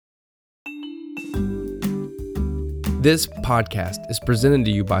This podcast is presented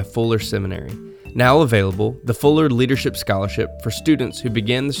to you by Fuller Seminary. Now available, the Fuller Leadership Scholarship for students who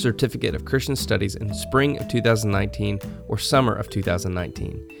begin the Certificate of Christian Studies in spring of 2019 or summer of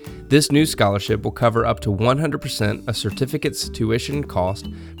 2019. This new scholarship will cover up to 100% of certificate's tuition cost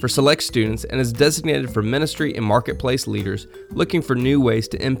for select students and is designated for ministry and marketplace leaders looking for new ways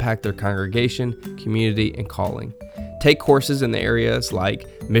to impact their congregation, community, and calling. Take courses in the areas like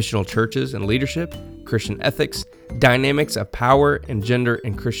missional churches and leadership, Christian ethics, dynamics of power, and gender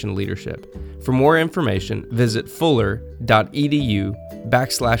and Christian leadership. For more information, visit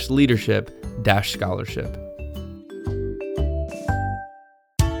fuller.edu/leadership-scholarship.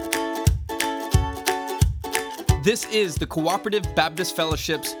 This is the Cooperative Baptist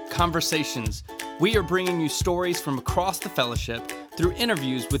Fellowship's Conversations. We are bringing you stories from across the fellowship through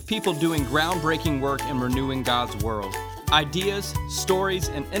interviews with people doing groundbreaking work in renewing God's world. Ideas, stories,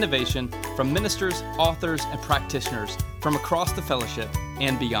 and innovation from ministers, authors, and practitioners from across the fellowship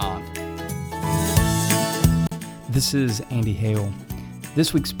and beyond. This is Andy Hale.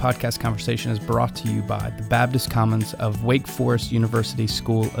 This week's podcast conversation is brought to you by the Baptist Commons of Wake Forest University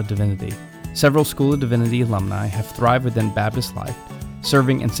School of Divinity. Several School of Divinity alumni have thrived within Baptist life,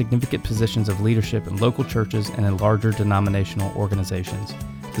 serving in significant positions of leadership in local churches and in larger denominational organizations.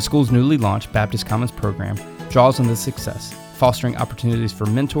 The school's newly launched Baptist Commons program draws on this success, fostering opportunities for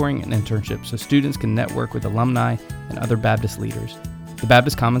mentoring and internships so students can network with alumni and other Baptist leaders. The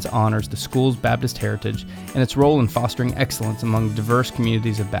Baptist Commons honors the school's Baptist heritage and its role in fostering excellence among diverse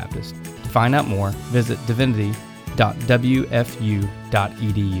communities of Baptists. To find out more, visit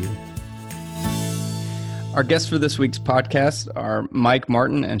divinity.wfu.edu. Our guests for this week's podcast are Mike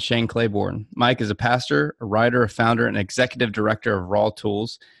Martin and Shane Claiborne. Mike is a pastor, a writer, a founder, and executive director of Raw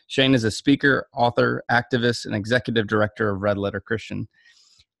Tools. Shane is a speaker, author, activist, and executive director of Red Letter Christian.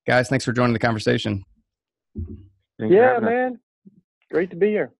 Guys, thanks for joining the conversation. Yeah, man. Great to be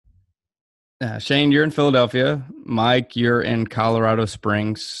here. Shane, you're in Philadelphia. Mike, you're in Colorado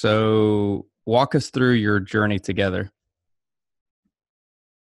Springs. So walk us through your journey together.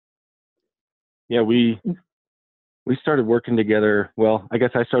 Yeah, we started working together. Well, I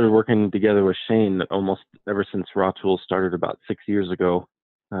guess I started working together with Shane almost ever since Raw Tools started about 6 years ago.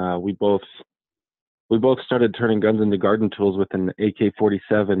 We both started turning guns into garden tools with an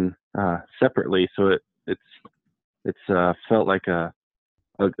AK-47 separately. So it's felt like a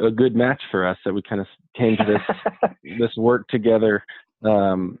good match for us that we kind of came to this work together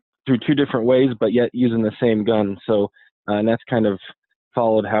through two different ways, but yet using the same gun. So and that's kind of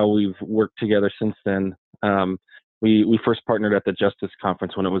followed how we've worked together since then. We first partnered at the Justice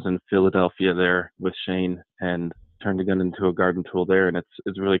Conference when it was in Philadelphia there with Shane, and turned a gun into a garden tool there, and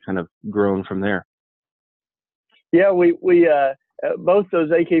it's really kind of grown from there. Yeah, we both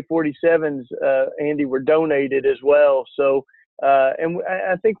those AK-47s, Andy, were donated as well. So, and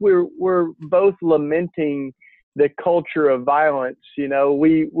I think we're both lamenting the culture of violence. You know,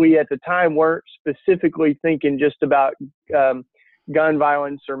 we at the time weren't specifically thinking just about gun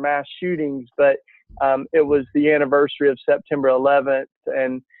violence or mass shootings, but it was the anniversary of September 11th,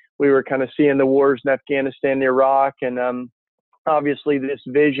 and we were kind of seeing the wars in Afghanistan and Iraq, and obviously this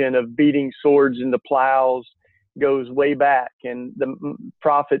vision of beating swords into plows goes way back, and the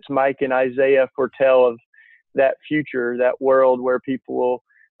prophets Mike and Isaiah foretell of that future, that world where people will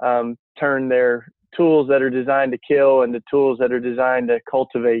turn their tools that are designed to kill into tools that are designed to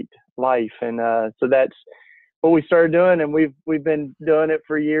cultivate life, and so that's what we started doing, and we've been doing it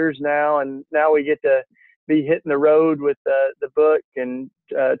for years now, and now we get to be hitting the road with the book and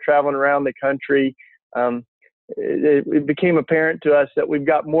traveling around the country. It became apparent to us that we've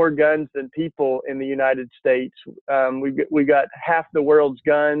got more guns than people in the United States. We've got half the world's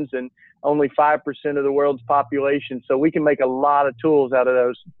guns and only 5% of the world's population, so we can make a lot of tools out of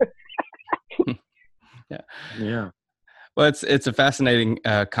those. Yeah. Well, it's a fascinating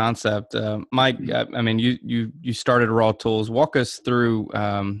concept, Mike. I mean, you started Raw Tools. Walk us through,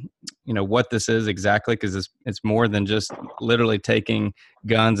 what this is exactly, because it's more than just literally taking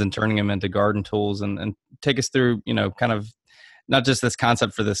guns and turning them into garden tools, and take us through, kind of not just this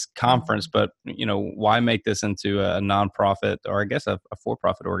concept for this conference, but why make this into a nonprofit, or I guess a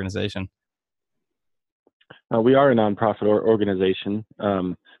for-profit organization. We are a nonprofit organization.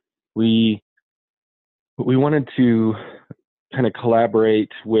 We wanted to kind of collaborate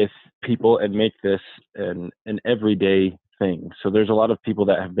with people and make this an everyday thing. So there's a lot of people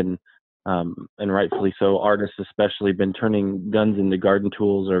that have been, and rightfully so, artists especially, been turning guns into garden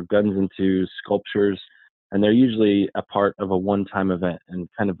tools or guns into sculptures, and they're usually a part of a one-time event and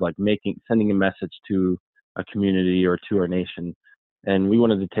kind of like sending a message to a community or to our nation. And we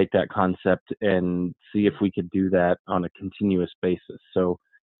wanted to take that concept and see if we could do that on a continuous basis. So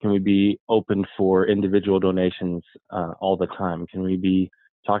can we be open for individual donations all the time? Can we be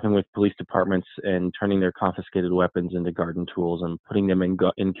talking with police departments and turning their confiscated weapons into garden tools and putting them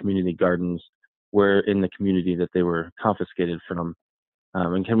in community gardens where in the community that they were confiscated from?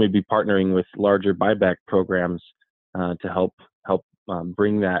 And can we be partnering with larger buyback programs to help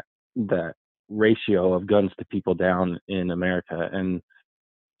bring that ratio of guns to people down in America? And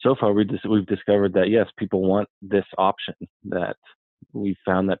so far, we've discovered that yes, people want this option. That we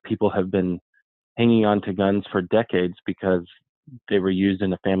found that people have been hanging on to guns for decades because they were used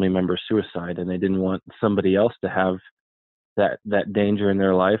in a family member suicide, and they didn't want somebody else to have that danger in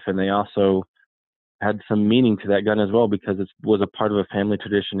their life. And they also had some meaning to that gun as well because it was a part of a family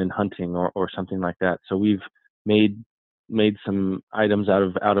tradition in hunting or something like that. So we've made some items out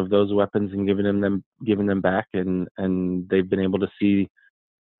of those weapons and given them back, and they've been able to see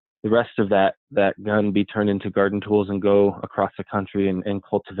the rest of that gun be turned into garden tools and go across the country and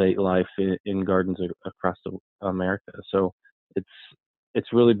cultivate life in gardens across America. So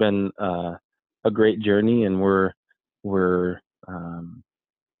it's really been a great journey, and we're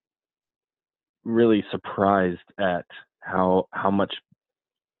really surprised at how much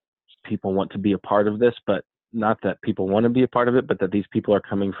people want to be a part of this, but not that people want to be a part of it, but that these people are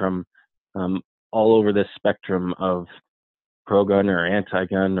coming from all over this spectrum of pro-gun or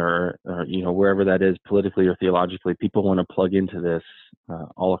anti-gun or wherever that is politically or theologically. People want to plug into this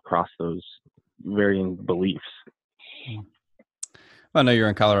all across those varying beliefs. Well, I know you're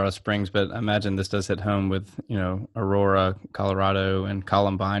in Colorado Springs, but I imagine this does hit home with, Aurora, Colorado, and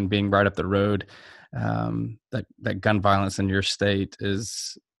Columbine being right up the road. That gun violence in your state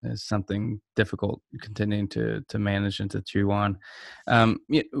is something difficult continuing to manage and to chew on.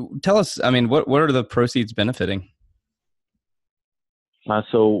 Tell us, what are the proceeds benefiting?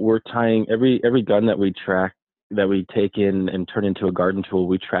 So we're tying every gun that we take in and turn into a garden tool,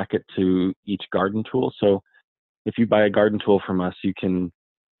 we track it to each garden tool. So if you buy a garden tool from us, you can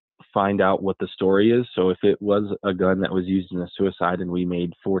find out what the story is. So if it was a gun that was used in a suicide and we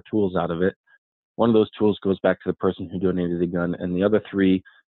made 4 tools out of it, one of those tools goes back to the person who donated the gun, and the other 3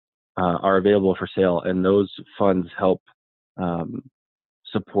 are available for sale. And those funds help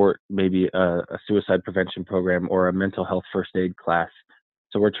support maybe a suicide prevention program or a mental health first aid class.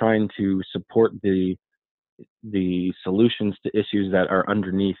 So we're trying to support the solutions to issues that are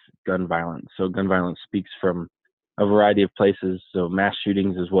underneath gun violence. So gun violence speaks from a variety of places. So mass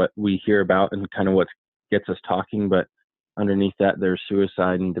shootings is what we hear about and kind of what gets us talking, but underneath that there's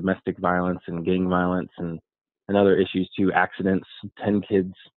suicide and domestic violence and gang violence and other issues too. Accidents. 10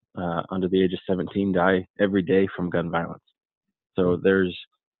 kids under the age of 17 die every day from gun violence. So there's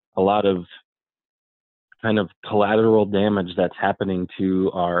a lot of kind of collateral damage that's happening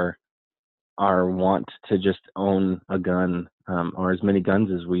to our want to just own a gun, or as many guns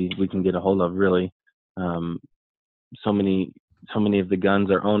as we can get a hold of, really. So many of the guns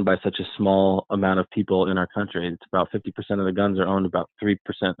are owned by such a small amount of people in our country. It's about 50% of the guns are owned about 3%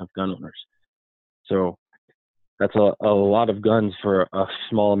 of gun owners. So that's a lot of guns for a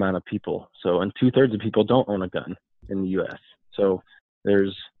small amount of people. So, and 2/3 of people don't own a gun in the U.S. So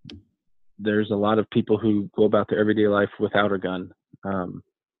there's a lot of people who go about their everyday life without a gun.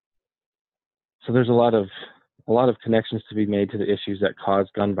 So there's a lot of connections to be made to the issues that cause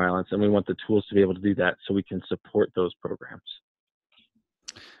gun violence, and we want the tools to be able to do that so we can support those programs.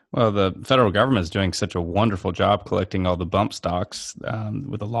 Well, the federal government is doing such a wonderful job collecting all the bump stocks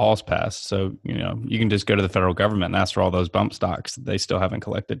with the laws passed. So, you can just go to the federal government and ask for all those bump stocks that they still haven't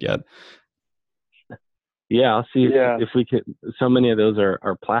collected yet. Yeah, I'll see if we could. So many of those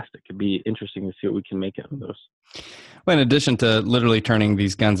are plastic. It'd be interesting to see what we can make out of those. Well, in addition to literally turning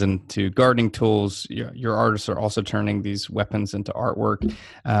these guns into gardening tools, your artists are also turning these weapons into artwork.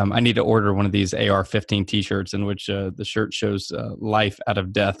 I need to order one of these AR-15 T-shirts in which the shirt shows life out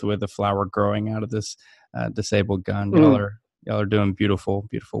of death with a flower growing out of this disabled gun. Y'all are doing beautiful,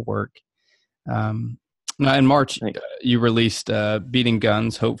 beautiful work. Now, in March, you released Beating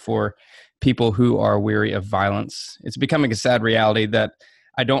Guns, Hope for People Who Are Weary of Violence. It's becoming a sad reality that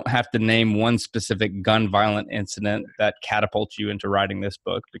I don't have to name one specific gun violent incident that catapults you into writing this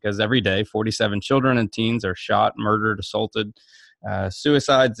book, because every day 47 children and teens are shot, murdered, assaulted,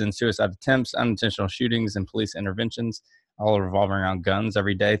 suicides and suicide attempts, unintentional shootings, and police interventions, all revolving around guns.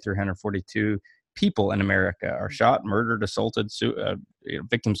 Every day 342 people in America are shot, murdered, assaulted,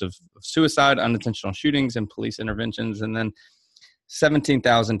 victims of suicide, unintentional shootings, and police interventions. And then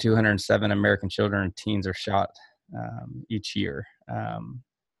 17,207 American children and teens are shot each year.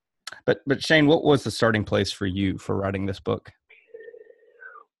 But Shane, what was the starting place for you for writing this book?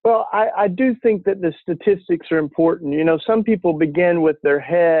 Well, I do think that the statistics are important. You know, some people begin with their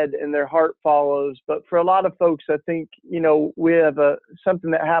head and their heart follows, but for a lot of folks, I think, you know, we have something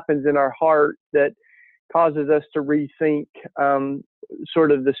that happens in our heart that causes us to rethink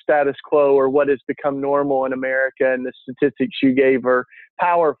sort of the status quo or what has become normal in America. And the statistics you gave are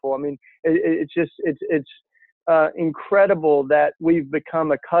powerful. I mean, it's incredible that we've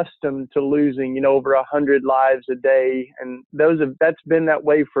become accustomed to losing, you know, over 100 lives a day, and that's been that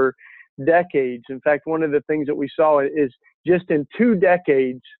way for decades. In fact, one of the things that we saw is just in 2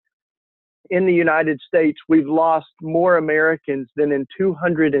 decades in the United States, we've lost more Americans than in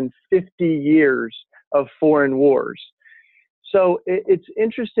 250 years of foreign wars. So it's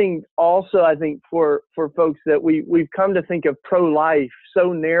interesting also, I think, for folks that we've come to think of pro-life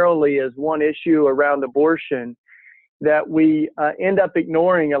so narrowly as one issue around abortion that we end up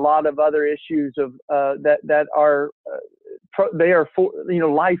ignoring a lot of other issues of that are they are for, you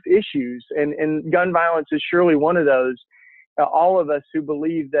know, life issues, and gun violence is surely one of those. All of us who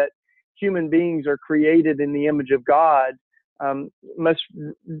believe that human beings are created in the image of God must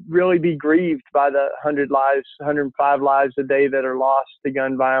really be grieved by the 105 lives a day that are lost to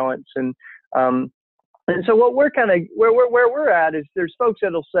gun violence. And so what we're kind of, where we're at is there's folks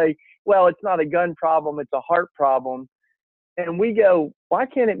that'll say, well, it's not a gun problem, it's a heart problem. And we go, why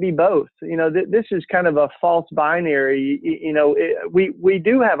can't it be both? You know, this is kind of a false binary. You know, we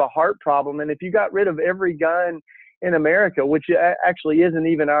do have a heart problem. And if you got rid of every gun in America, which actually isn't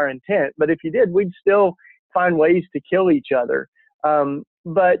even our intent, but if you did, we'd still find ways to kill each other.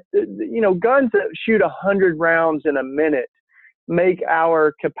 But, you know, guns that shoot 100 rounds in a minute make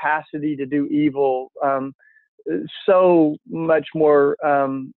our capacity to do evil so much more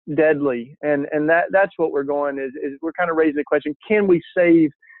deadly. And that's what we're going is we're kind of raising the question, can we save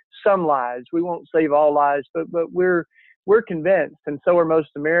some lives? We won't save all lives, but we're convinced, and so are most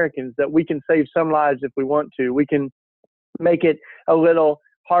Americans, that we can save some lives if we want to. We can make it a little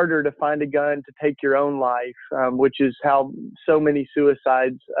harder to find a gun to take your own life, which is how so many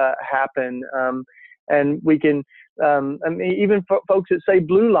suicides happen. And we can, I mean, even folks that say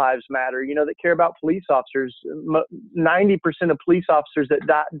blue lives matter, you know, that care about police officers, 90% of police officers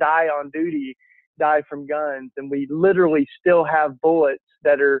that die on duty die from guns. And we literally still have bullets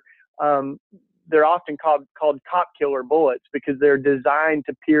that are, they're often called cop killer bullets because they're designed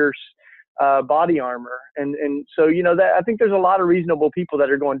to pierce body armor. And so, you know, that I think there's a lot of reasonable people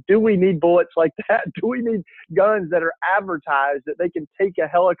that are going, do we need bullets like that? Do we need guns that are advertised that they can take a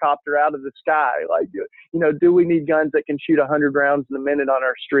helicopter out of the sky? Like, you know, do we need guns that can shoot 100 rounds in a minute on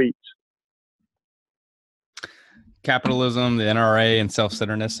our streets? Capitalism, the NRA, and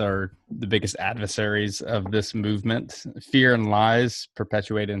self-centeredness are the biggest adversaries of this movement. Fear and lies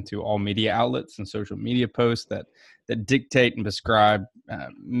perpetuate into all media outlets and social media posts that dictate and prescribe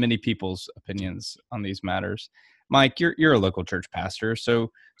many people's opinions on these matters. Mike, you're a local church pastor. So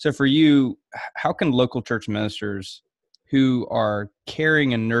for you, how can local church ministers who are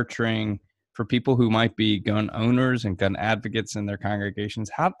caring and nurturing for people who might be gun owners and gun advocates in their congregations,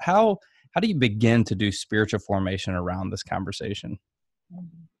 how do you begin to do spiritual formation around this conversation?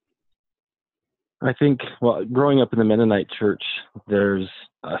 I think, well, growing up in the Mennonite church, there's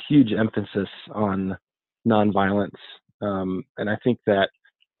a huge emphasis on nonviolence. And I think that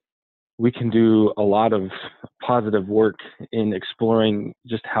we can do a lot of positive work in exploring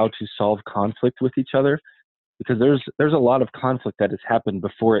just how to solve conflict with each other, because there's a lot of conflict that has happened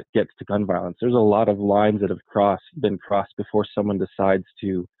before it gets to gun violence. There's a lot of lines that have been crossed before someone decides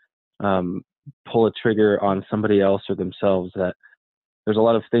to pull a trigger on somebody else or themselves. That there's a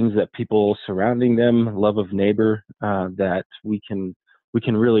lot of things that people surrounding them, love of neighbor, that we can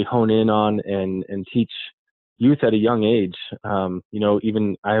really hone in on and teach youth at a young age. You know,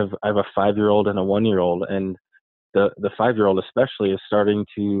 even I have a 5-year-old and a 1-year-old, and the 5-year-old especially is starting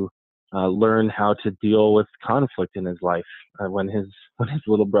to learn how to deal with conflict in his life when his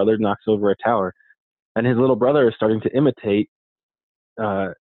little brother knocks over a tower, and his little brother is starting to imitate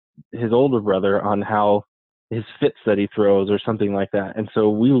his older brother on how his fits that he throws or something like that. And so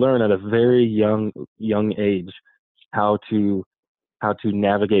we learn at a very young age how to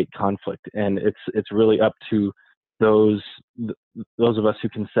navigate conflict. And it's really up to those of us who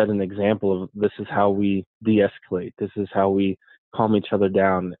can set an example of, this is how we de-escalate. This is how we calm each other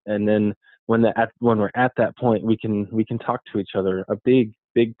down. And then when we're at that point, we can talk to each other. A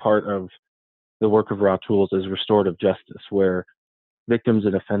big part of the work of Raw Tools is restorative justice, where victims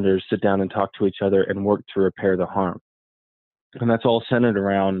and offenders sit down and talk to each other and work to repair the harm. And that's all centered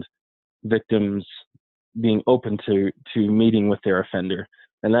around victims being open to meeting with their offender.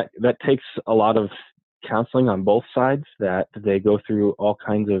 And that takes a lot of counseling on both sides, that they go through all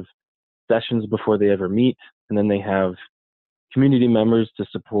kinds of sessions before they ever meet. And then they have community members to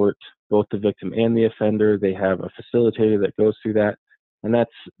support both the victim and the offender. They have a facilitator that goes through that. And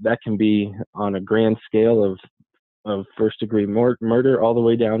that can be on a grand scale of first degree murder all the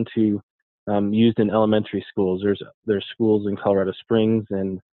way down to used in elementary schools. There's schools in Colorado Springs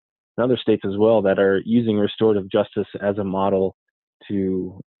and in other states as well that are using restorative justice as a model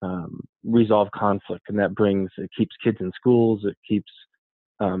to resolve conflict, and it keeps kids in schools, it keeps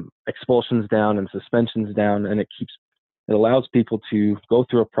expulsions down and suspensions down, and it allows people to go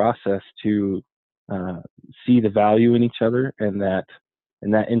through a process to see the value in each other, and that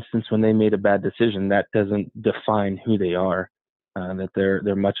in that instance when they made a bad decision, that doesn't define who they are, that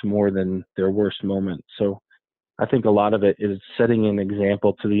they're much more than their worst moment. So I think a lot of it is setting an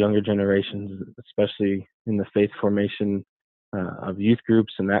example to the younger generations, especially in the faith formation of youth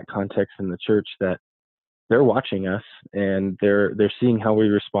groups in that context in the church, that they're watching us and they're seeing how we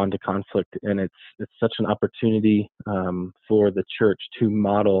respond to conflict. And it's such an opportunity for the church to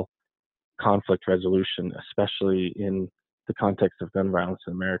model conflict resolution, especially in the context of gun violence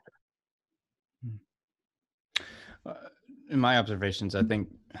in America. In my observations, I think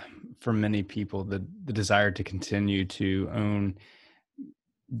for many people, the desire to continue to own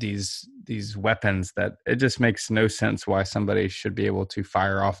these weapons, that it just makes no sense why somebody should be able to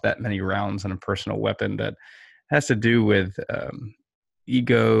fire off that many rounds on a personal weapon that has to do with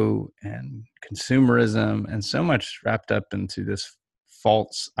ego and consumerism and so much wrapped up into this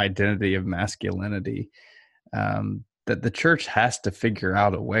false identity of masculinity, that the church has to figure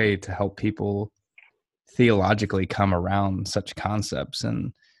out a way to help people theologically come around such concepts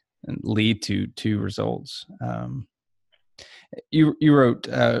and lead to results. You wrote,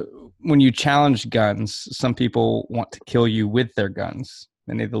 when you challenge guns, some people want to kill you with their guns.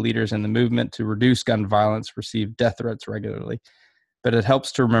 Many of the leaders in the movement to reduce gun violence receive death threats regularly. But it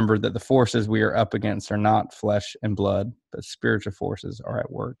helps to remember that the forces we are up against are not flesh and blood, but spiritual forces are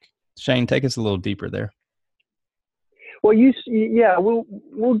at work. Shane, take us a little deeper there. Well,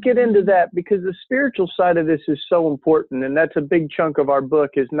 we'll get into that, because the spiritual side of this is so important, and that's a big chunk of our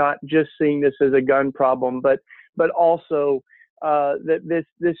book, is not just seeing this as a gun problem, but also that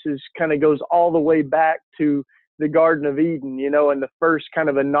this is kind of goes all the way back to the Garden of Eden, and the first kind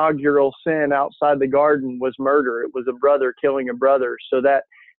of inaugural sin outside the garden was murder. It was a brother killing a brother. So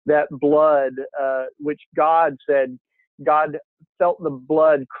that blood, which God said, God felt the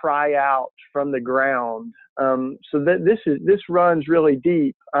blood cry out from the ground. So that this runs really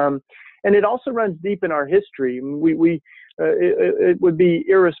deep, and it also runs deep in our history. It would be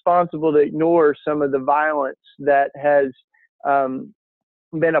irresponsible to ignore some of the violence that has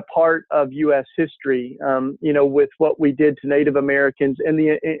been a part of U.S. history. With what we did to Native Americans and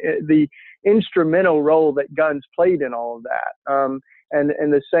the instrumental role that guns played in all of that,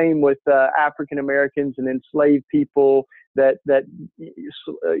 and the same with African Americans and enslaved people that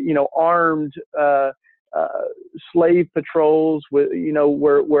armed slave patrols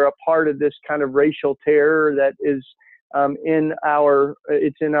were a part of this kind of racial terror that is in our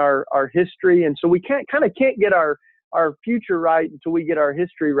history. And so we can't get our future right until we get our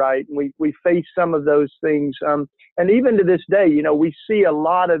history right, and we face some of those things. And even to this day, we see a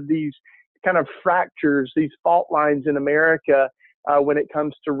lot of these kind of fractures, these fault lines in America when it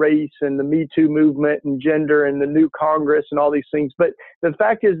comes to race and the Me Too movement and gender and the new Congress and all these things. But the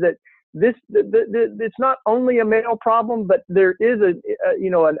fact is that it's not only a male problem, but there is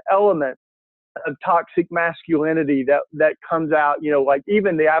an element of toxic masculinity that comes out, like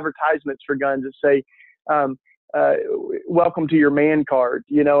even the advertisements for guns that say, welcome to your man card,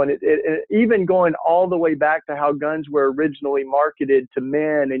 and it even going all the way back to how guns were originally marketed to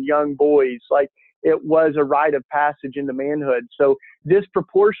men and young boys, like it was a rite of passage into manhood. So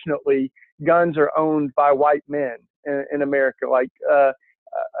disproportionately, guns are owned by white men in America. Like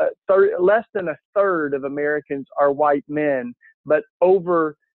less than a third of Americans are white men, but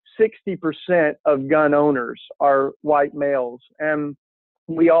over 60% of gun owners are white males. And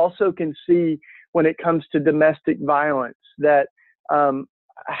we also can see when it comes to domestic violence that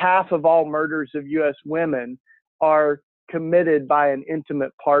half of all murders of U.S. women are committed by an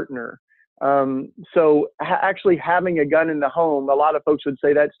intimate partner. So actually having a gun in the home, a lot of folks would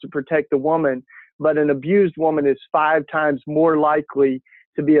say that's to protect the woman, but an abused woman is 5 times more likely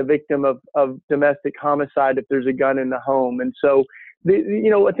to be a victim of domestic homicide if there's a gun in the home. And so,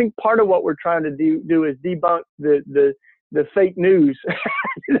 I think part of what we're trying to do is debunk the fake news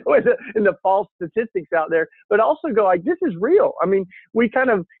and the false statistics out there, but also go like, this is real. I mean, we kind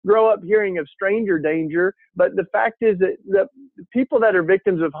of grow up hearing of stranger danger, but the fact is that the people that are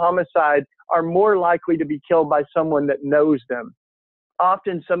victims of homicide are more likely to be killed by someone that knows them,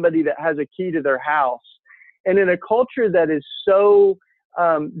 often somebody that has a key to their house. And in a culture that is so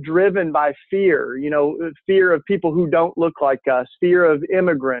driven by fear, fear of people who don't look like us, fear of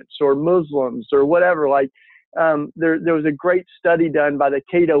immigrants or Muslims or whatever, there was a great study done by the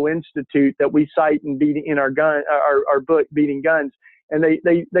Cato Institute that we cite in our book, Beating Guns. And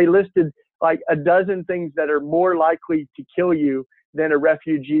they listed like a dozen things that are more likely to kill you than a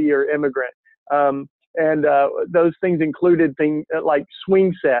refugee or immigrant. And those things included things like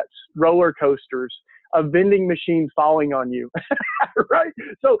swing sets, roller coasters, a vending machine falling on you, right?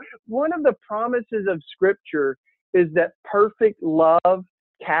 So one of the promises of Scripture is that perfect love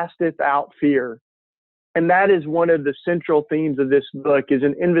casteth out fear. And that is one of the central themes of this book, is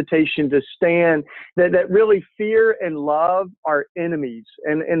an invitation to stand, that really fear and love are enemies,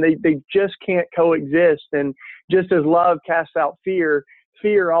 and they just can't coexist. And just as love casts out fear,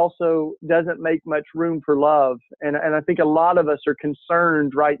 fear also doesn't make much room for love. And I think a lot of us are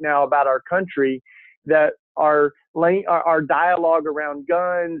concerned right now about our country, that our dialogue around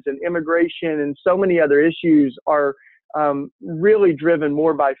guns and immigration and so many other issues are really driven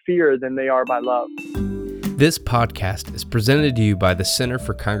more by fear than they are by love. This podcast is presented to you by the Center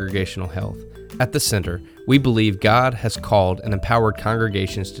for Congregational Health. At the Center, we believe God has called and empowered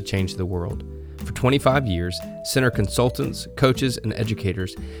congregations to change the world. For 25 years, Center consultants, coaches, and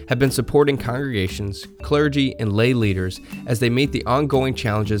educators have been supporting congregations, clergy, and lay leaders as they meet the ongoing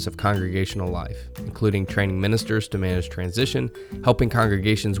challenges of congregational life, including training ministers to manage transition, helping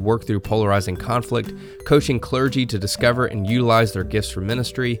congregations work through polarizing conflict, coaching clergy to discover and utilize their gifts for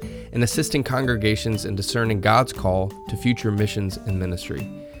ministry, and assisting congregations in discerning God's call to future missions and ministry.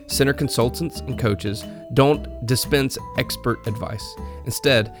 Center consultants and coaches don't dispense expert advice.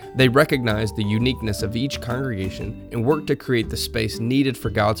 Instead, they recognize the uniqueness of each congregation and work to create the space needed for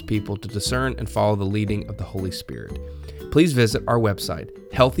God's people to discern and follow the leading of the Holy Spirit. Please visit our website,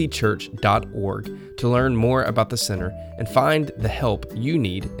 healthychurch.org, to learn more about the Center and find the help you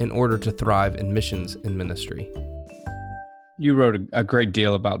need in order to thrive in missions and ministry. You wrote a great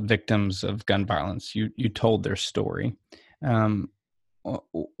deal about victims of gun violence. You told their story.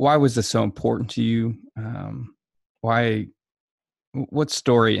 Why was this so important to you? What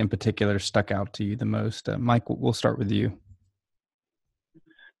story in particular stuck out to you the most? Mike, we'll start with you.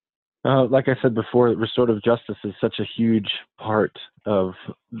 Like I said before, restorative justice is such a huge part of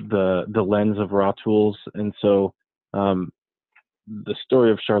the lens of Raw Tools. And so the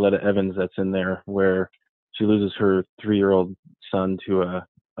story of Charlotta Evans that's in there, where she loses her 3-year-old son to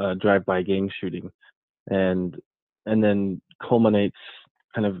a drive-by gang shooting, and then culminates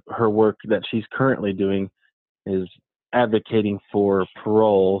kind of her work that she's currently doing is advocating for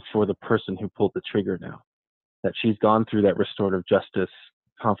parole for the person who pulled the trigger now. That she's gone through that restorative justice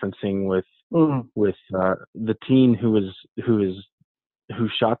conferencing with the teen who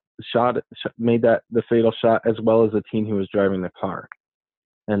made the fatal shot, as well as the teen who was driving the car.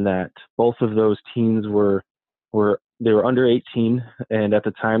 And that both of those teens were under 18, and at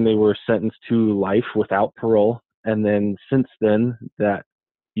the time they were sentenced to life without parole. And then since then, that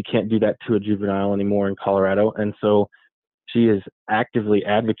you can't do that to a juvenile anymore in Colorado. And so she is actively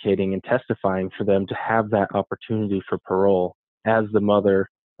advocating and testifying for them to have that opportunity for parole as the mother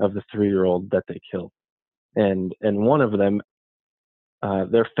of the 3-year-old that they killed. And one of them,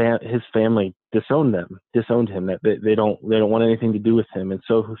 his family disowned him, that they don't want anything to do with him. And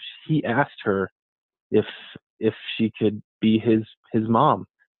so he asked her if she could be his mom.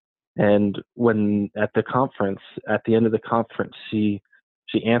 And when at the end of the conference, she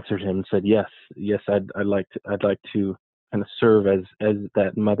answered him and said, yes, I'd like to kind of serve as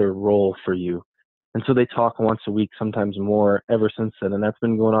that mother role for you. And so they talk once a week, sometimes more, ever since then. And that's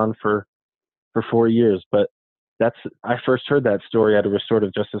been going on for 4 years. But I first heard that story at a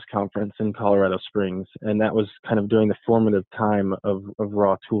restorative justice conference in Colorado Springs. And that was kind of during the formative time of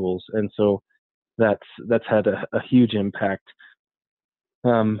Raw Tools. And so that's had a huge impact.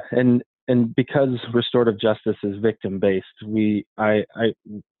 And because restorative justice is victim-based, I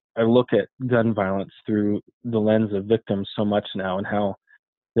look at gun violence through the lens of victims so much now, and how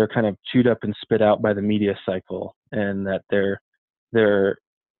they're kind of chewed up and spit out by the media cycle, and that they're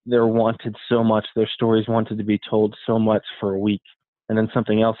wanted so much, their stories wanted to be told so much for a week, and then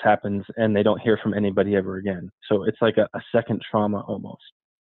something else happens and they don't hear from anybody ever again. So it's like a second trauma almost.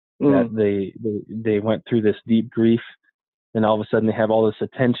 That they went through this deep grief, and all of a sudden they have all this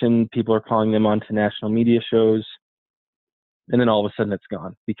attention. People are calling them onto national media shows, and then all of a sudden it's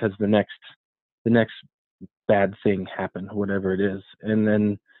gone because the next bad thing happened, whatever it is, and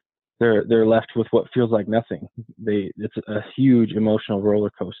then they're left with what feels like nothing. It's a huge emotional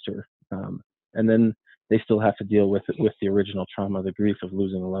roller coaster, And then they still have to deal with the original trauma, the grief of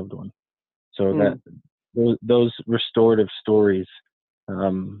losing a loved one. So that those restorative stories,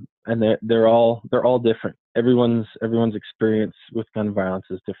 and they're all different. Everyone's experience with gun violence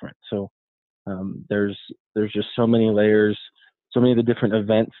is different. So there's just so many layers, so many of the different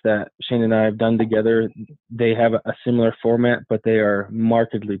events that Shane and I have done together. They have a similar format, but they are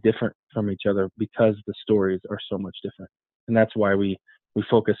markedly different from each other because the stories are so much different, and that's why we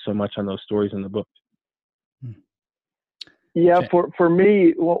focus so much on those stories in the book. Yeah, for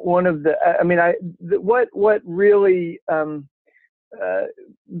me, one of the, what really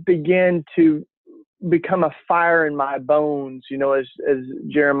began to become a fire in my bones, as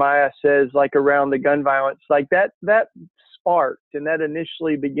Jeremiah says, like around the gun violence, like that sparked, and that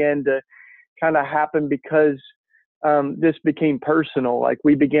initially began to kind of happen because this became personal. Like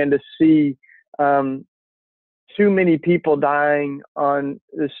we began to see too many people dying on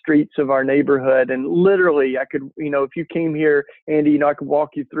the streets of our neighborhood. And literally I could, if you came here, Andy, I could walk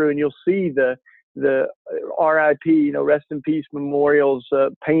you through and you'll see the RIP, rest in peace memorials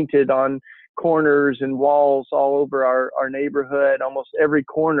painted on corners and walls all over our neighborhood. Almost every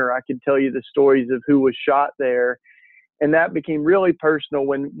corner I could tell you the stories of who was shot there. And that became really personal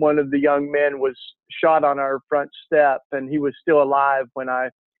when one of the young men was shot on our front step, and he was still alive when I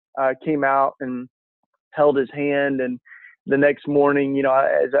came out and held his hand. And the next morning,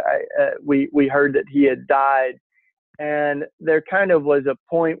 we heard that he had died. And there kind of was a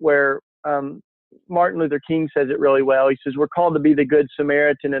point where Martin Luther King says it really well. He says, we're called to be the good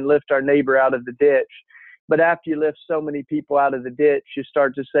Samaritan and lift our neighbor out of the ditch. But after you lift so many people out of the ditch, you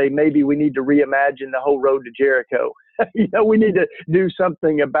start to say, maybe we need to reimagine the whole road to Jericho. We need to do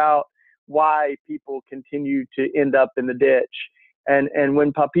something about why people continue to end up in the ditch. And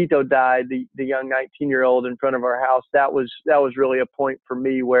when Papito died, the young 19-year-old in front of our house, that was really a point for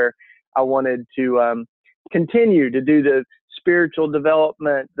me where I wanted to continue to do the spiritual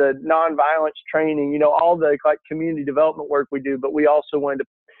development, the nonviolence training, all the community development work we do, but we also wanted to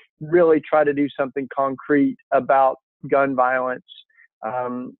really try to do something concrete about gun violence.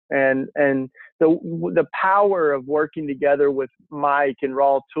 And the power of working together with Mike and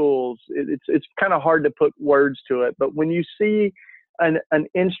Raw Tools, it's kind of hard to put words to it, but when you see an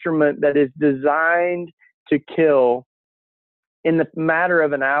instrument that is designed to kill in the matter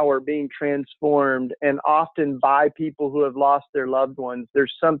of an hour being transformed, and often by people who have lost their loved ones,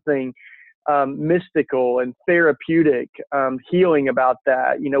 there's something mystical and therapeutic, healing about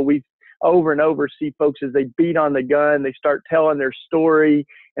that. We over and over see folks as they beat on the gun, they start telling their story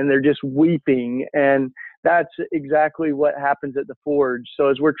and they're just weeping. And that's exactly what happens at the Forge. So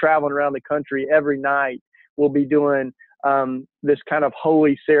as we're traveling around the country every night, we'll be doing this kind of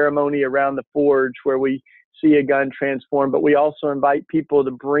holy ceremony around the Forge where we see a gun transform, but we also invite people to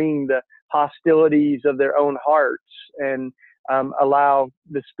bring the hostilities of their own hearts and allow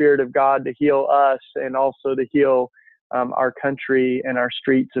the Spirit of God to heal us and also to heal our country and our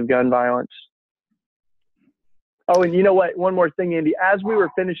streets of gun violence. Oh, and you know what? One more thing, Andy. As we were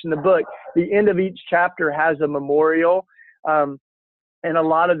finishing the book, the end of each chapter has a memorial, and a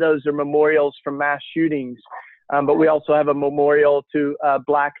lot of those are memorials from mass shootings. But we also have a memorial to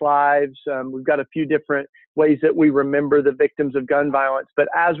Black lives. We've got a few different ways that we remember the victims of gun violence. But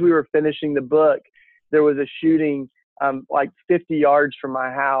as we were finishing the book, there was a shooting like 50 yards from my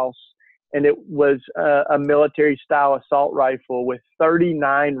house, and it was a military-style assault rifle with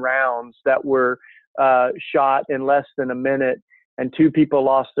 39 rounds that were shot in less than a minute, and 2 people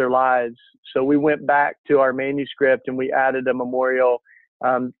lost their lives. So we went back to our manuscript and we added a memorial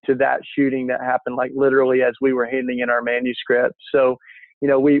to that shooting that happened, like literally as we were handing in our manuscript. So,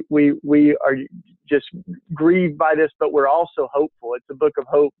 we are just grieved by this, but we're also hopeful. It's a book of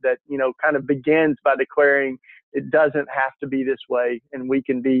hope that, kind of begins by declaring it doesn't have to be this way, and we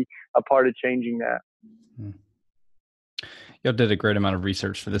can be a part of changing that. Y'all did a great amount of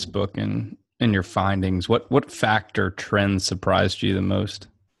research for this book, and in your findings, what fact or trend surprised you the most?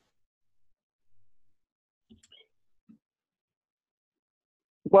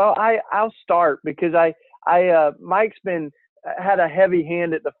 Well, I'll start because Mike's had a heavy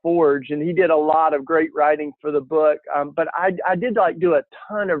hand at the Forge, and he did a lot of great writing for the book. But I did do a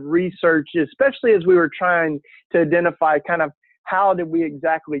ton of research, especially as we were trying to identify kind of how did we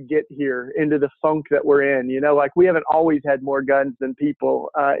exactly get here into the funk that we're in. We haven't always had more guns than people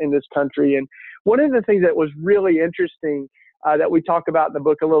in this country. And one of the things that was really interesting that we talk about in the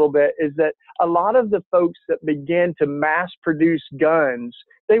book a little bit is that a lot of the folks that began to mass produce guns,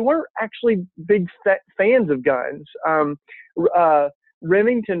 they weren't actually big fans of guns.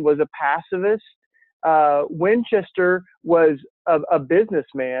 Remington was a pacifist. Winchester was a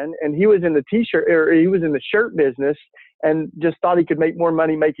businessman, and he was in the t-shirt, or he was in the shirt business, and just thought he could make more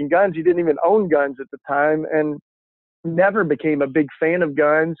money making guns. He didn't even own guns at the time, and never became a big fan of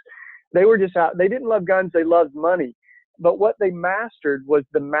guns. They were just out. They didn't love guns. They loved money. But what they mastered was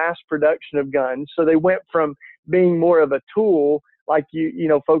the mass production of guns. So they went from being more of a tool, like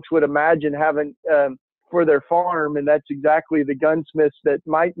folks would imagine having for their farm, and that's exactly the gunsmiths that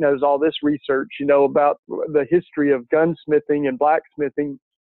Mike knows all this research, about the history of gunsmithing and blacksmithing.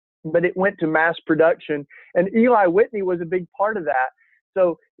 But it went to mass production, and Eli Whitney was a big part of that.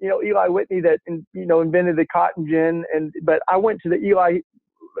 So, Eli Whitney that, invented the cotton gin, but I went to the Eli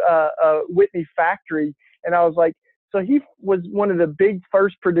Whitney factory, and I was like, so he was one of the big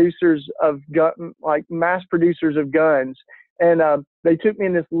first producers of like mass producers of guns. And they took me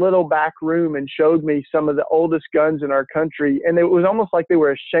in this little back room and showed me some of the oldest guns in our country. And it was almost like they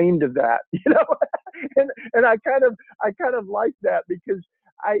were ashamed of that, and I kind of liked that, because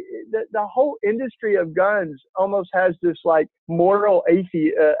the whole industry of guns almost has this like moral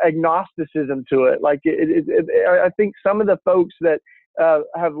agnosticism to it. Like I think some of the folks that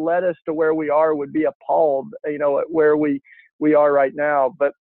have led us to where we are would be appalled, at where we are right now.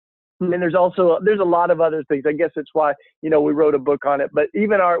 But and there's a lot of other things. I guess it's why, we wrote a book on it. But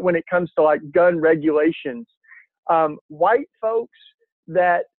even when it comes to like gun regulations, white folks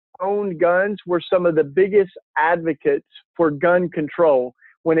that owned guns were some of the biggest advocates for gun control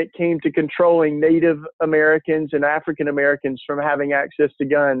when it came to controlling Native Americans and African Americans from having access to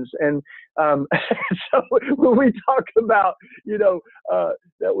guns. And so when we talk about,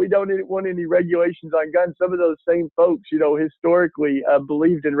 that we don't want any regulations on guns, some of those same folks, historically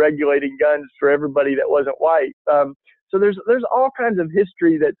believed in regulating guns for everybody that wasn't white. So there's all kinds of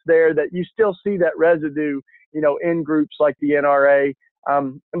history that's there that you still see that residue, in groups like the NRA.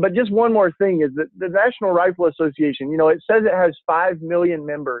 But just one more thing is that the National Rifle Association, it says it has 5 million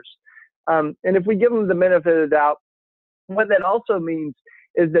members. And if we give them the benefit of the doubt, what that also means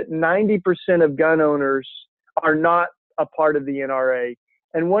is that 90% of gun owners are not a part of the NRA.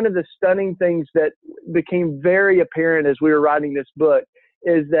 And one of the stunning things that became very apparent as we were writing this book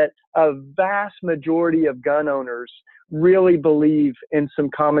is that a vast majority of gun owners really believe in some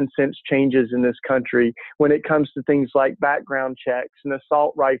common sense changes in this country when it comes to things like background checks and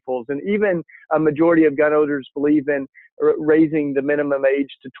assault rifles. And even a majority of gun owners believe in raising the minimum age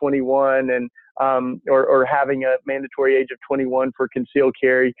to 21 and or having a mandatory age of 21 for concealed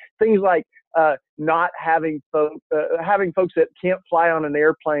carry. Things like not having folks that can't fly on an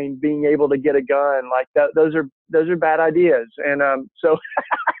airplane being able to get a gun, like that. Those are bad ideas. And so,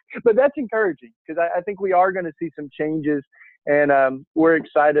 but that's encouraging, because I think we are going to see some changes, and we're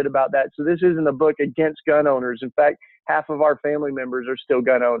excited about that. So this isn't a book against gun owners. In fact, half of our family members are still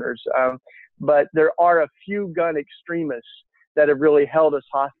gun owners. But there are a few gun extremists that have really held us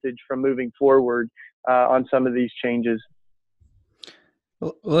hostage from moving forward on some of these changes.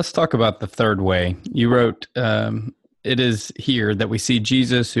 Well, let's talk about the third way. You wrote, it is here that we see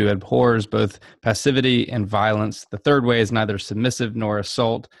Jesus, who abhors both passivity and violence. The third way is neither submissive nor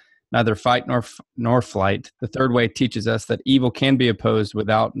assault, neither fight nor flight. The third way teaches us that evil can be opposed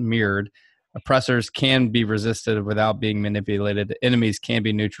without mirrored. Oppressors can be resisted without being manipulated. Enemies can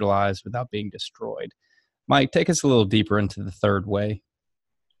be neutralized without being destroyed. Mike, take us a little deeper into the third way.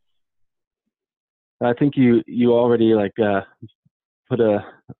 I think you already put a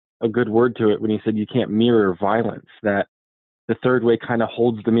good word to it when you said you can't mirror violence, that the third way kind of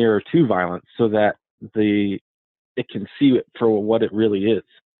holds the mirror to violence so that it can see it for what it really is.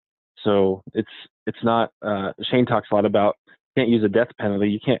 So it's not, Shane talks a lot about, you can't use a death penalty.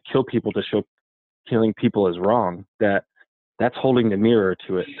 You can't kill people to show killing people is wrong. That's holding the mirror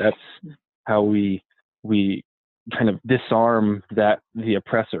to it. That's how we kind of disarm the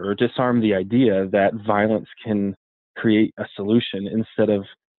oppressor, or disarm the idea that violence can create a solution, instead of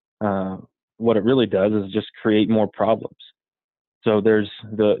what it really does is just create more problems. So there's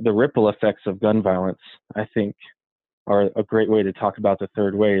the ripple effects of gun violence, I think, are a great way to talk about the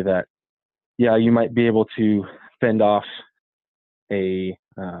third way. That, yeah, you might be able to fend off an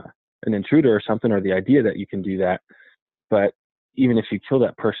intruder or something, or the idea that you can do that, but even if you kill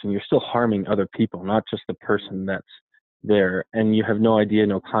that person, you're still harming other people, not just the person that's there, and you have no idea,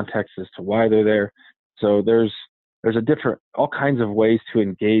 no context as to why they're there. So there's all kinds of ways to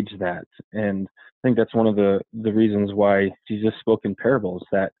engage that. And I think that's one of the reasons why Jesus spoke in parables,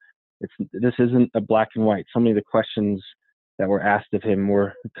 that this isn't a black and white. So many of the questions that were asked of him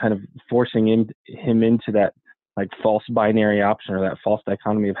were kind of forcing him into that like false binary option, or that false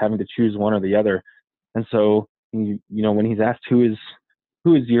dichotomy of having to choose one or the other. And so, when he's asked who is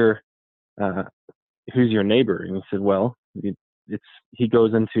your who's your neighbor? And he said, well, he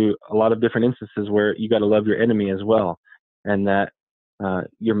goes into a lot of different instances where you got to love your enemy as well. And that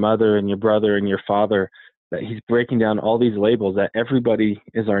your mother and your brother and your father, that he's breaking down all these labels, that everybody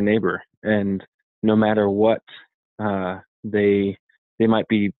is our neighbor. And no matter what they might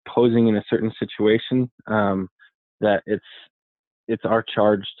be posing in a certain situation, that it's our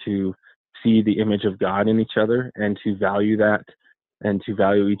charge to see the image of God in each other and to value that and to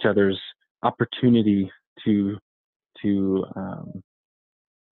value each other's opportunity to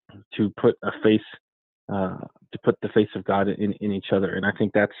put a face to put the face of God in each other. And I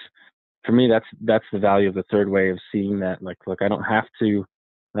think that's, for me, that's the value of the third way, of seeing that, like, look, I don't have to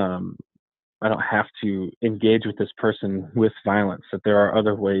engage with this person with violence, that there are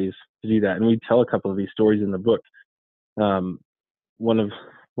other ways to do that. And we tell a couple of these stories in the book. One of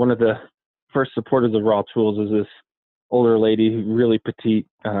the first supporters of Raw Tools is this older lady, really petite,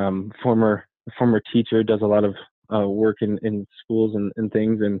 former teacher, does a lot of work in schools and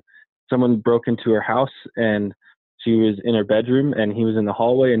things. And someone broke into her house, and she was in her bedroom, and he was in the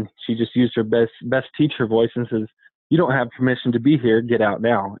hallway, and she just used her best teacher voice and says, "You don't have permission to be here. Get out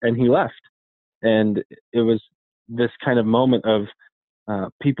now." And he left. And it was this kind of moment of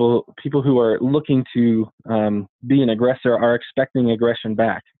people who are looking to be an aggressor are expecting aggression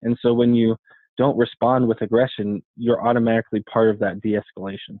back. And so when you don't respond with aggression, you're automatically part of that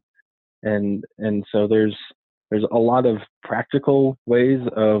de-escalation. And so there's a lot of practical ways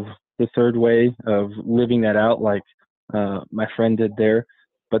of the third way of living that out, like my friend did there.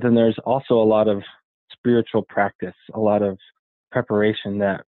 But then there's also a lot of spiritual practice, a lot of preparation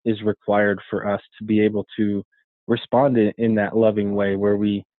that is required for us to be able to respond in that loving way, where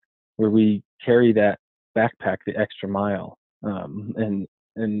we carry that backpack the extra mile, and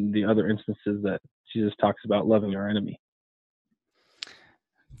the other instances that Jesus talks about loving our enemy.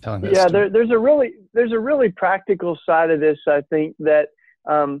 Yeah, there's a really practical side of this. I think that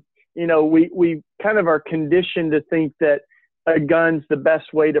we kind of are conditioned to think that a gun's the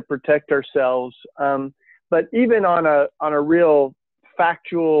best way to protect ourselves. But even on a real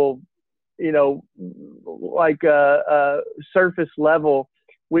factual, like a surface level,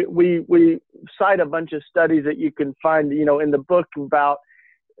 we cite a bunch of studies that you can find, in the book, about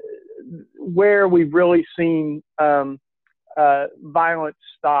where we've really seen violence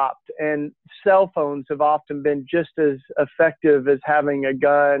stopped. And cell phones have often been just as effective as having a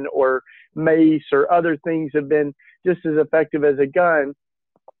gun, or mace or other things have been just as effective as a gun.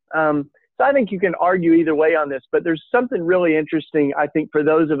 So I think you can argue either way on this, but there's something really interesting, I think, for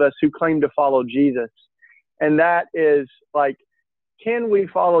those of us who claim to follow Jesus. And that is, like, can we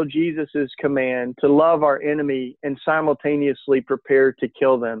follow Jesus's command to love our enemy and simultaneously prepare to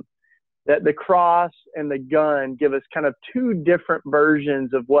kill them? That the cross and the gun give us kind of two different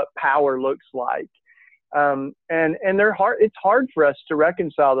versions of what power looks like. And they're hard. It's hard for us to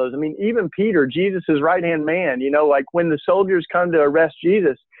reconcile those. I mean, even Peter, Jesus's right-hand man, like when the soldiers come to arrest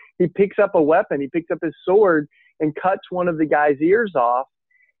Jesus, he picks up a weapon, he picks up his sword and cuts one of the guy's ears off.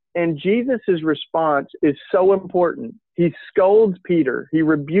 And Jesus's response is so important. He scolds Peter. He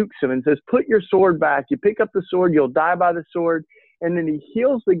rebukes him and says, "Put your sword back. You pick up the sword, you'll die by the sword." And then he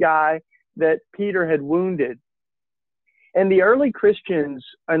heals the guy that Peter had wounded. And the early Christians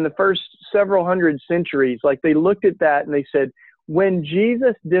in the first several hundred centuries, like, they looked at that and they said, when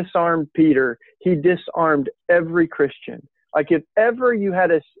Jesus disarmed Peter, he disarmed every Christian. Like, if ever you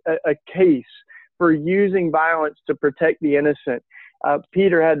had a case for using violence to protect the innocent,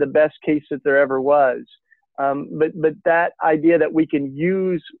 Peter had the best case that there ever was. But that idea that we can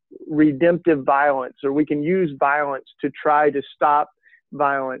use redemptive violence, or we can use violence to try to stop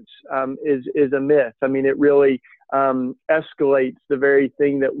violence, is a myth. I mean, it really escalates the very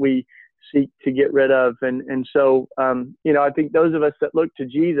thing that we seek to get rid of. And so, I think those of us that look to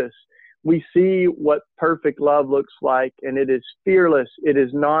Jesus, we see what perfect love looks like, and it is fearless. It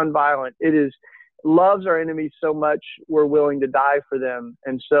is nonviolent. It loves our enemies so much we're willing to die for them.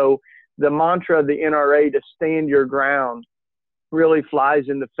 And so the mantra of the NRA, to stand your ground, really flies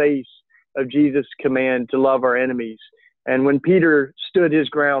in the face of Jesus' command to love our enemies. And when Peter stood his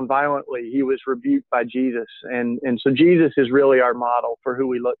ground violently, he was rebuked by Jesus. And so Jesus is really our model for who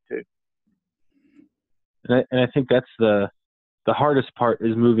we look to. And I think that's the hardest part,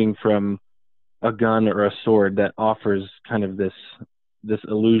 is moving from a gun or a sword that offers kind of this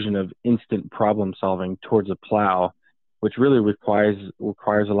illusion of instant problem solving towards a plow, which really requires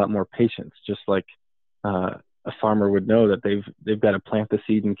a lot more patience. Just like a farmer would know that they've got to plant the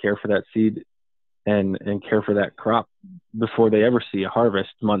seed and care for that seed and care for that crop before they ever see a harvest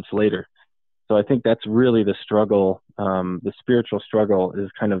months later. So I think that's really the struggle. The spiritual struggle is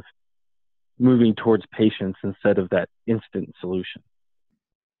kind of moving towards patience instead of that instant solution.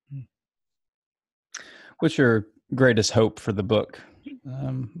 What's your greatest hope for the book?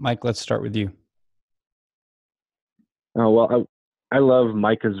 Mike, let's start with you. Well, I love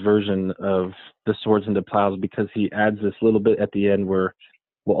Micah's version of the swords into plows because he adds this little bit at the end where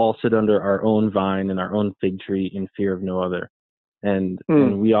we'll all sit under our own vine and our own fig tree in fear of no other. And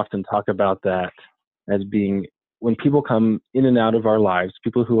we often talk about that as being when people come in and out of our lives,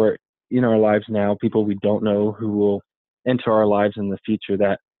 people who are in our lives now, people we don't know who will enter our lives in the future,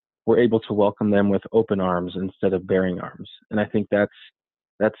 that we're able to welcome them with open arms instead of bearing arms. And I think that's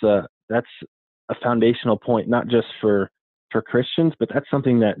a foundational point, not just for Christians, but that's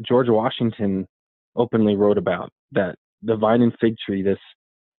something that George Washington openly wrote about, that the vine and fig tree, this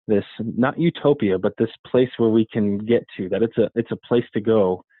not utopia, but this place where we can get to, that it's a place to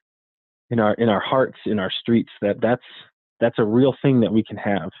go in our hearts, in our streets, that's a real thing that we can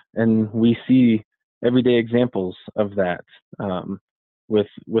have. And we see everyday examples of that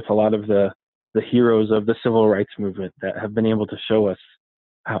with a lot of the heroes of the civil rights movement that have been able to show us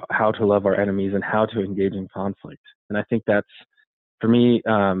how to love our enemies and how to engage in conflict. And I think that's, for me,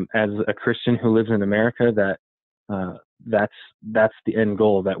 as a Christian who lives in America, that's the end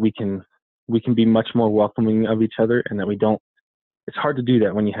goal, that we can be much more welcoming of each other, and that we don't. It's hard to do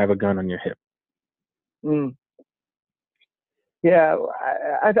that when you have a gun on your hip. Yeah,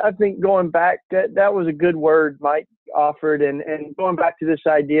 I think going back, that was a good word Mike offered, and going back to this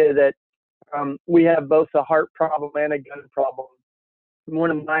idea that we have both a heart problem and a gun problem.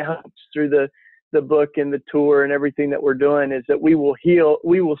 One of my hopes through the book and the tour and everything that we're doing is that we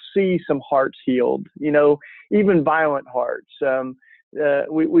will see some hearts healed, even violent hearts.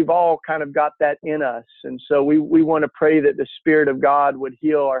 We've all kind of got that in us. And so we want to pray that the Spirit of God would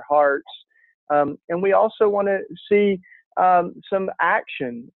heal our hearts. And we also want to see some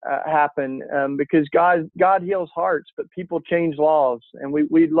action happen because God heals hearts, but people change laws. And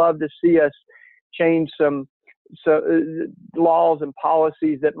we'd love to see us change some laws and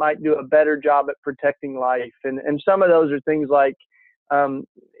policies that might do a better job at protecting life. And some of those are things like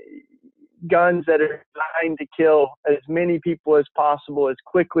guns that are designed to kill as many people as possible, as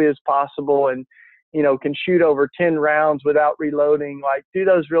quickly as possible, and can shoot over 10 rounds without reloading. Like, do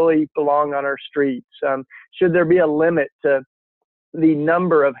those really belong on our streets? Should there be a limit to the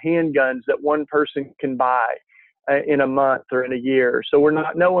number of handguns that one person can buy in a month or in a year? So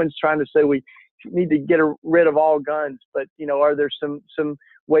no one's trying to say we need to get rid of all guns, but are there some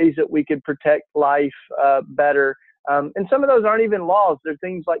ways that we could protect life better? And some of those aren't even laws. They're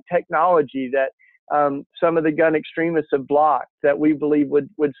things like technology that some of the gun extremists have blocked that we believe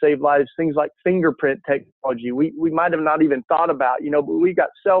would save lives. Things like fingerprint technology we might have not even thought about, but we got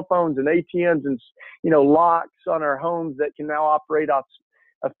cell phones and ATMs and locks on our homes that can now operate off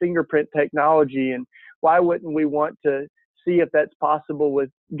a fingerprint technology. And why wouldn't we want to see if that's possible with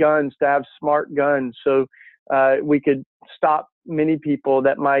guns, to have smart guns, so we could stop many people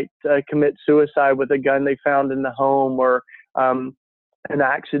that might commit suicide with a gun they found in the home, or an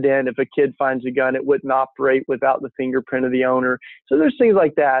accident. If a kid finds a gun, it wouldn't operate without the fingerprint of the owner. So there's things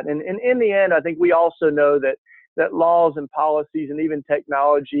like that. And in the end, I think we also know that laws and policies and even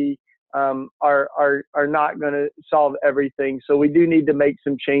technology are not going to solve everything. So we do need to make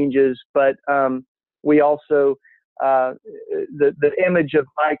some changes, but we also the image of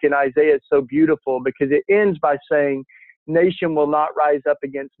Mike and Isaiah is so beautiful because it ends by saying, nation will not rise up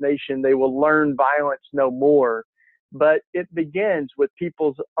against nation. They will learn violence no more. But it begins with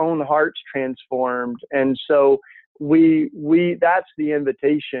people's own hearts transformed. And so that's the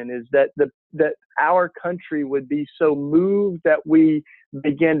invitation, is that our country would be so moved that we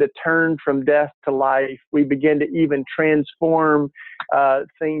begin to turn from death to life. We begin to even transform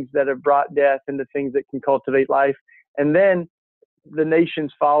things that have brought death into things that can cultivate life. And then the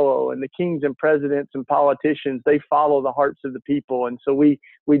nations follow, and the kings and presidents and politicians, they follow the hearts of the people. And so we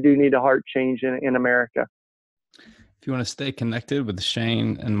do need a heart change in America. If you want to stay connected with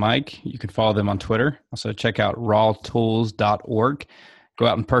Shane and Mike, you can follow them on Twitter. Also check out rawtools.org. Go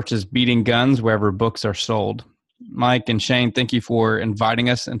out and purchase Beating Guns wherever books are sold. Mike and Shane, thank you for inviting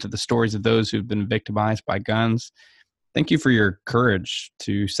us into the stories of those who've been victimized by guns. Thank you for your courage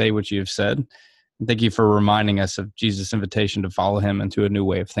to say what you have said. And thank you for reminding us of Jesus' invitation to follow him into a new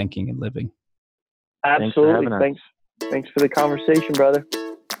way of thinking and living. Absolutely. Thanks for the conversation, brother.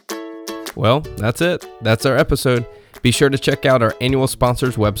 Well, that's it. That's our episode. Be sure to check out our annual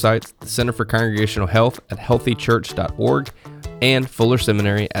sponsors' websites, the Center for Congregational Health at healthychurch.org and Fuller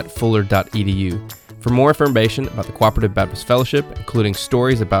Seminary at fuller.edu. For more information about the Cooperative Baptist Fellowship, including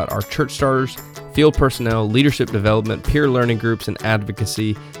stories about our church starters, field personnel, leadership development, peer learning groups, and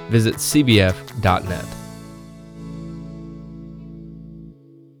advocacy, visit cbf.net.